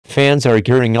Fans are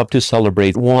gearing up to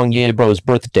celebrate Wang Yibo's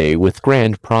birthday with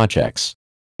grand projects.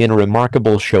 In a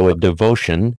remarkable show of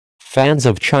devotion, fans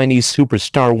of Chinese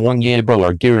superstar Wang Yibo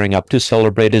are gearing up to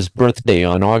celebrate his birthday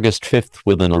on August 5th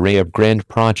with an array of grand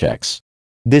projects.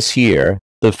 This year,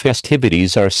 the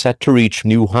festivities are set to reach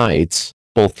new heights,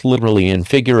 both literally and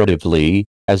figuratively,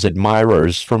 as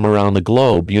admirers from around the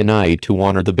globe unite to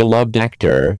honor the beloved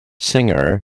actor,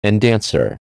 singer, and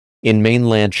dancer. In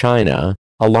mainland China,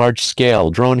 a large-scale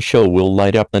drone show will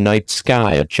light up the night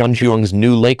sky at Zhangjiang's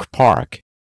new lake park.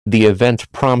 The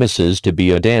event promises to be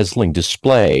a dazzling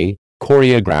display,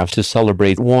 choreographed to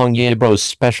celebrate Wang Yibo's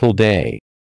special day.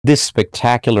 This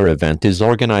spectacular event is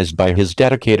organized by his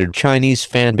dedicated Chinese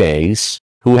fan base,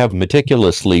 who have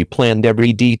meticulously planned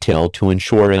every detail to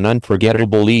ensure an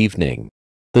unforgettable evening.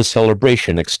 The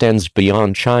celebration extends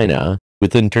beyond China,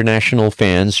 with international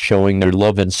fans showing their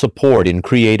love and support in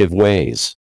creative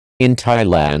ways. In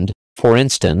Thailand, for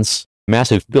instance,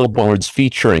 massive billboards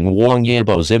featuring Wang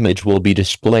Yibo's image will be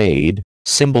displayed,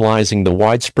 symbolizing the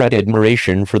widespread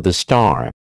admiration for the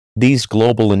star. These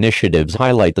global initiatives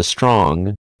highlight the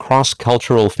strong,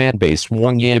 cross-cultural fanbase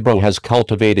Wang Yibo has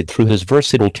cultivated through his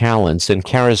versatile talents and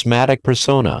charismatic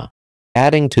persona.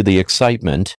 Adding to the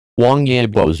excitement, Wang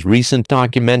Yibo's recent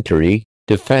documentary,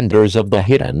 Defenders of the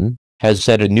Hidden, has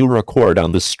set a new record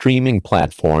on the streaming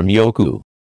platform Youku.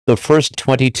 The first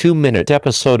 22-minute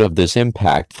episode of this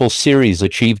impactful series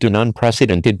achieved an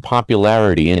unprecedented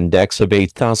popularity index of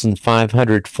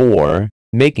 8,504,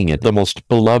 making it the most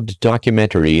beloved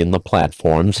documentary in the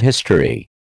platform's history.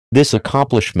 This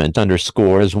accomplishment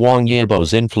underscores Wang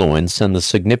Yibo's influence and the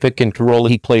significant role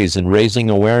he plays in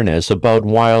raising awareness about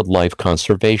wildlife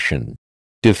conservation.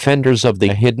 Defenders of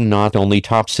the Hidden not only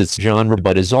tops its genre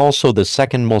but is also the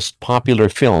second most popular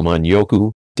film on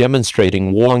Youku,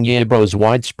 demonstrating Wang Yibo's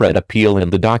widespread appeal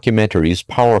and the documentary's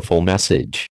powerful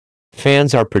message.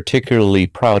 Fans are particularly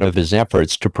proud of his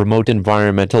efforts to promote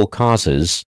environmental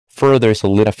causes, further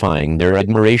solidifying their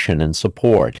admiration and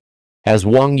support. As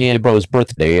Wang Yibo's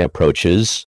birthday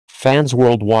approaches, fans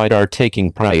worldwide are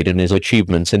taking pride in his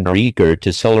achievements and are eager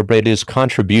to celebrate his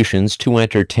contributions to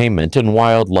entertainment and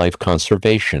wildlife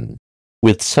conservation.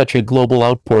 With such a global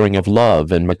outpouring of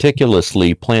love and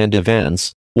meticulously planned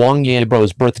events, Wang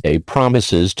Yibo's birthday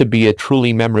promises to be a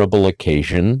truly memorable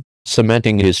occasion,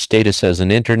 cementing his status as an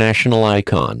international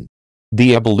icon.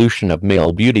 The evolution of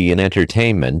male beauty in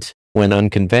entertainment, when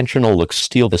unconventional looks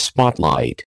steal the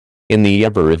spotlight. In the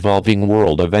ever-evolving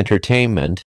world of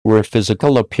entertainment, where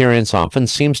physical appearance often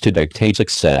seems to dictate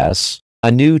success,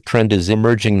 a new trend is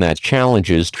emerging that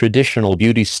challenges traditional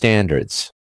beauty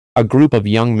standards. A group of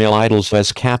young male idols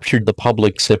has captured the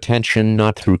public's attention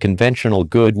not through conventional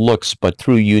good looks but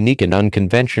through unique and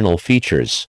unconventional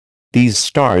features. These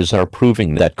stars are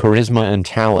proving that charisma and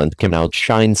talent can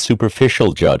outshine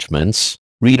superficial judgments,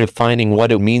 redefining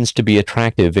what it means to be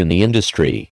attractive in the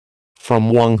industry. From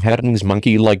Wang Hedong's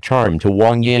monkey-like charm to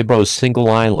Wang Yibo's single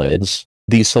eyelids,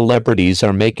 these celebrities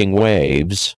are making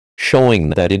waves,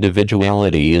 showing that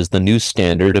individuality is the new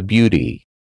standard of beauty.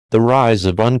 The rise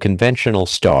of unconventional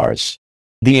stars.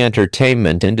 The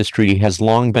entertainment industry has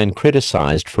long been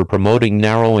criticized for promoting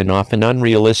narrow and often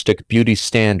unrealistic beauty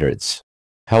standards.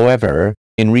 However,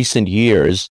 in recent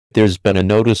years, there's been a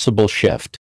noticeable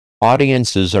shift.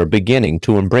 Audiences are beginning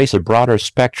to embrace a broader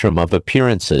spectrum of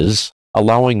appearances,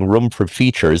 allowing room for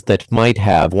features that might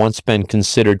have once been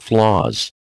considered flaws.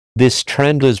 This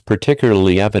trend is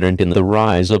particularly evident in the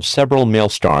rise of several male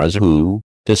stars who,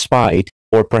 despite,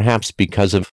 or perhaps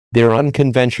because of, their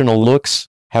unconventional looks,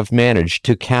 have managed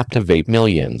to captivate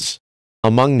millions.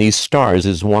 Among these stars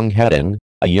is Wang Hedong,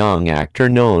 a young actor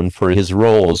known for his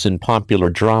roles in popular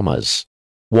dramas.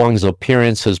 Wang's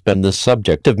appearance has been the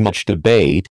subject of much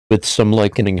debate, with some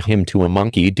likening him to a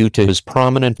monkey due to his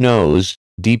prominent nose,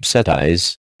 deep-set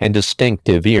eyes, and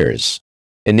distinctive ears.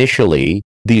 Initially,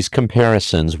 these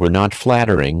comparisons were not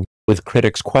flattering, with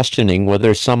critics questioning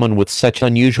whether someone with such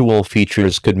unusual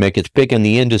features could make it big in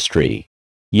the industry.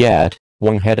 Yet,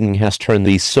 Wang Hedong has turned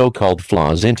these so-called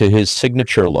flaws into his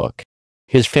signature look.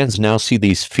 His fans now see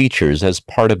these features as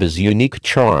part of his unique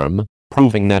charm,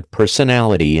 proving that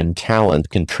personality and talent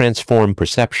can transform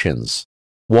perceptions.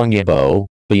 Wang Yibo,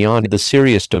 beyond the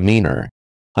serious demeanor.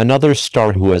 Another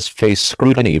star who has faced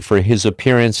scrutiny for his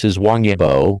appearance is Wang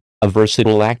Yibo, a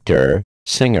versatile actor,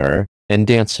 singer, and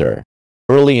dancer.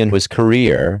 Early in his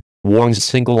career, Wang's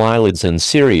single eyelids and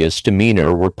serious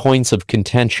demeanor were points of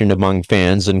contention among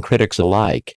fans and critics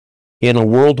alike. In a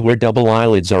world where double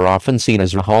eyelids are often seen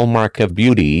as a hallmark of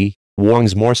beauty,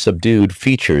 Wang's more subdued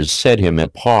features set him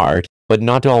apart, but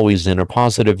not always in a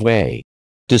positive way.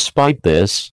 Despite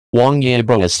this, Wang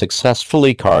Yibo has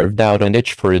successfully carved out a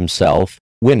niche for himself,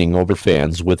 winning over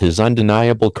fans with his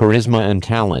undeniable charisma and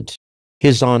talent.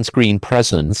 His on-screen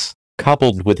presence,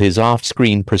 coupled with his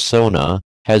off-screen persona,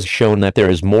 has shown that there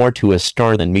is more to a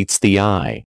star than meets the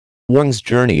eye. Wang's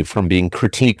journey from being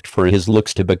critiqued for his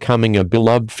looks to becoming a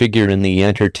beloved figure in the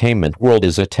entertainment world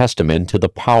is a testament to the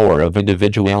power of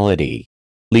individuality.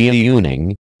 Liu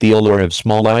Yuning, the allure of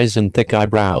small eyes and thick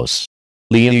eyebrows.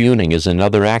 Liu Yuning is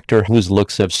another actor whose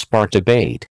looks have sparked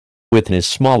debate. With his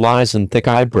small eyes and thick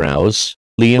eyebrows,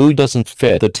 Liu doesn't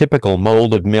fit the typical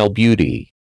mold of male beauty.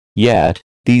 Yet,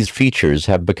 these features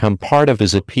have become part of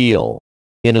his appeal.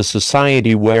 In a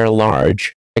society where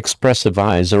large, expressive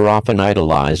eyes are often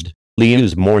idolized,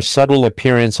 Liu's more subtle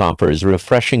appearance offers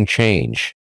refreshing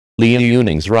change. Liu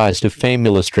Yuning's rise to fame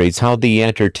illustrates how the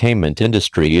entertainment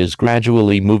industry is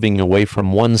gradually moving away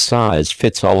from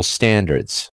one-size-fits-all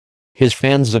standards. His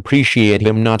fans appreciate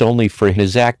him not only for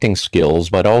his acting skills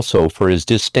but also for his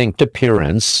distinct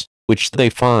appearance, which they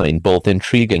find both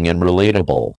intriguing and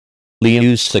relatable.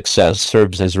 Liu's success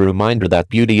serves as a reminder that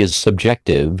beauty is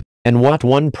subjective, and what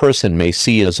one person may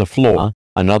see as a flaw,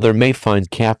 another may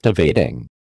find captivating.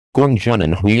 Guangjun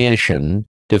and Huishan,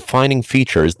 defining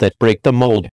features that break the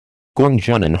mold.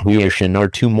 Guangjun and Huishan are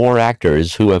two more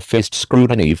actors who have faced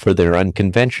scrutiny for their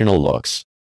unconventional looks.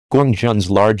 Guangjun's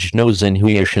large nose and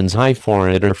Huishan's high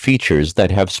forehead are features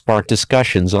that have sparked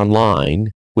discussions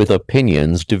online, with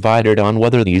opinions divided on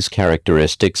whether these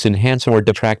characteristics enhance or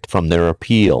detract from their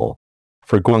appeal.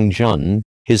 For Guangjun,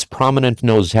 his prominent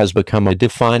nose has become a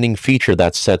defining feature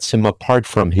that sets him apart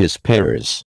from his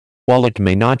peers. While it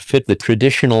may not fit the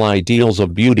traditional ideals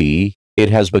of beauty, it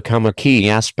has become a key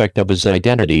aspect of his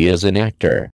identity as an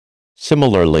actor.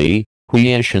 Similarly,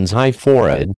 Huishan's high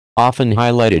forehead, often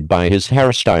highlighted by his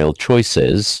hairstyle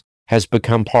choices, has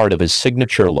become part of his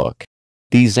signature look.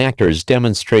 These actors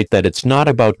demonstrate that it's not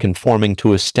about conforming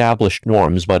to established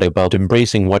norms but about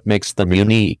embracing what makes them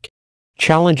unique.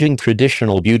 Challenging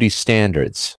traditional beauty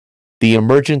standards. The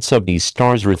emergence of these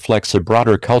stars reflects a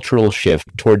broader cultural shift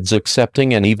towards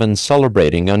accepting and even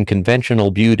celebrating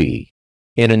unconventional beauty.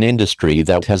 In an industry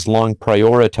that has long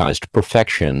prioritized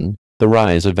perfection, the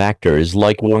rise of actors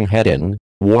like Wang Yibo,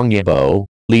 Wang Yibo,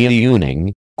 Liu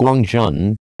Yuning,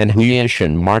 Guangjun, and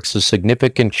Huishan marks a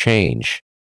significant change.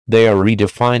 They are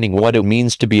redefining what it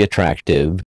means to be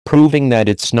attractive, proving that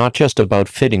it's not just about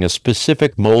fitting a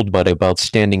specific mold but about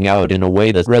standing out in a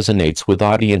way that resonates with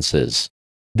audiences.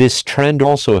 This trend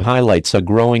also highlights a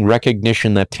growing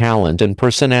recognition that talent and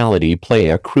personality play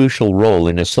a crucial role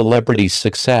in a celebrity's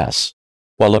success.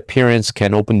 While appearance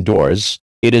can open doors,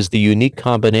 it is the unique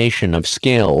combination of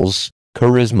skills,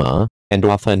 charisma, and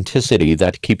authenticity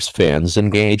that keeps fans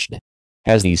engaged.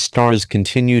 As these stars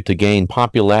continue to gain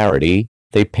popularity,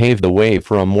 they pave the way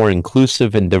for a more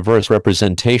inclusive and diverse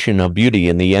representation of beauty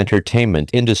in the entertainment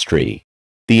industry.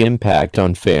 The impact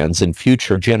on fans and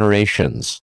future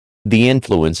generations. The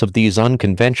influence of these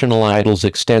unconventional idols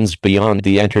extends beyond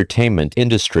the entertainment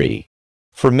industry.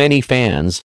 For many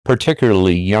fans,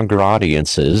 particularly younger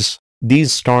audiences,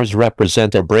 these stars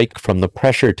represent a break from the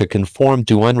pressure to conform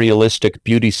to unrealistic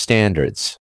beauty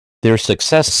standards. Their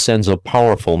success sends a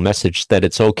powerful message that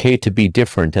it's okay to be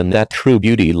different and that true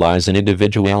beauty lies in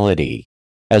individuality.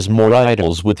 As more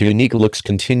idols with unique looks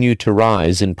continue to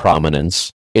rise in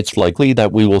prominence, it's likely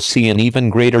that we will see an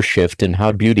even greater shift in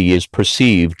how beauty is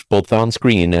perceived both on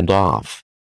screen and off.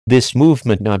 This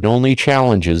movement not only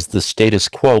challenges the status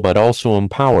quo but also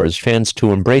empowers fans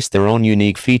to embrace their own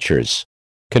unique features.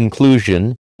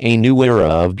 Conclusion: a new era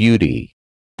of beauty.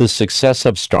 The success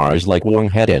of stars like Wang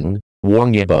Yibo,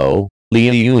 Wang Yibo,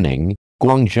 Liu Yuning,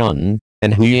 Guangjun,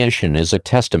 and Huishan is a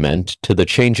testament to the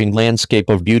changing landscape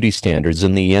of beauty standards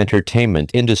in the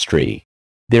entertainment industry.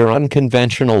 Their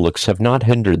unconventional looks have not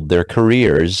hindered their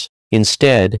careers,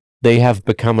 instead, they have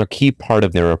become a key part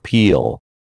of their appeal.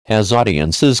 As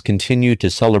audiences continue to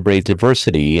celebrate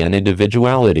diversity and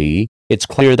individuality, it's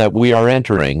clear that we are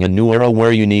entering a new era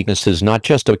where uniqueness is not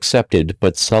just accepted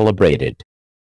but celebrated.